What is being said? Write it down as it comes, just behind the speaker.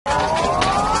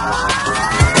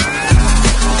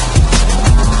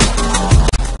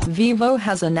Vivo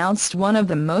has announced one of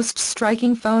the most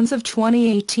striking phones of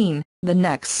 2018, the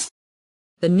Nex.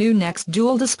 The new Nex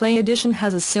Dual Display Edition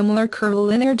has a similar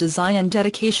curvilinear design and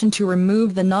dedication to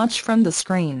remove the notch from the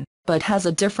screen, but has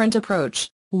a different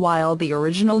approach. While the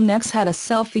original Nex had a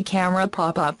selfie camera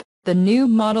pop-up, the new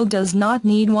model does not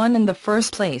need one in the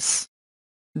first place.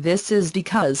 This is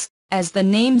because, as the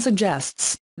name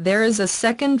suggests, there is a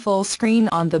second full screen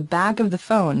on the back of the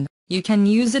phone. You can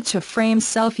use it to frame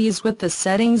selfies with the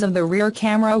settings of the rear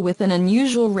camera with an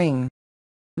unusual ring.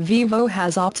 Vivo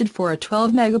has opted for a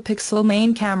 12-megapixel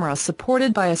main camera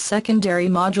supported by a secondary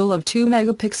module of 2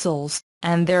 megapixels,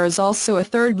 and there is also a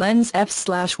third lens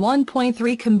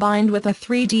f/1.3 combined with a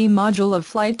 3D module of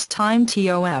flight time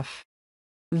TOF.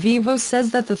 Vivo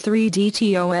says that the 3D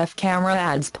TOF camera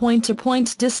adds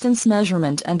point-to-point distance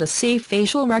measurement and a safe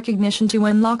facial recognition to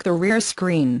unlock the rear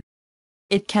screen.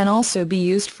 It can also be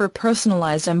used for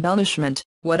personalized embellishment,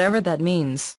 whatever that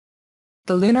means.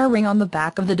 The lunar ring on the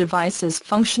back of the device is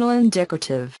functional and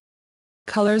decorative.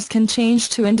 Colors can change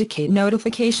to indicate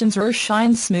notifications or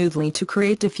shine smoothly to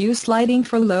create diffuse lighting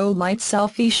for low-light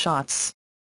selfie shots.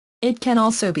 It can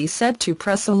also be set to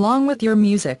press along with your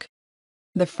music.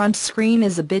 The front screen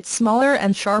is a bit smaller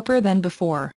and sharper than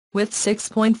before, with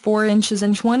 6.4 inches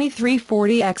and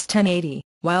 2340 x 1080,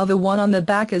 while the one on the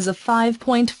back is a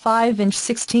 5.5-inch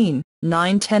 16:9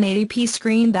 1080p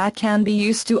screen that can be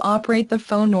used to operate the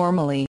phone normally.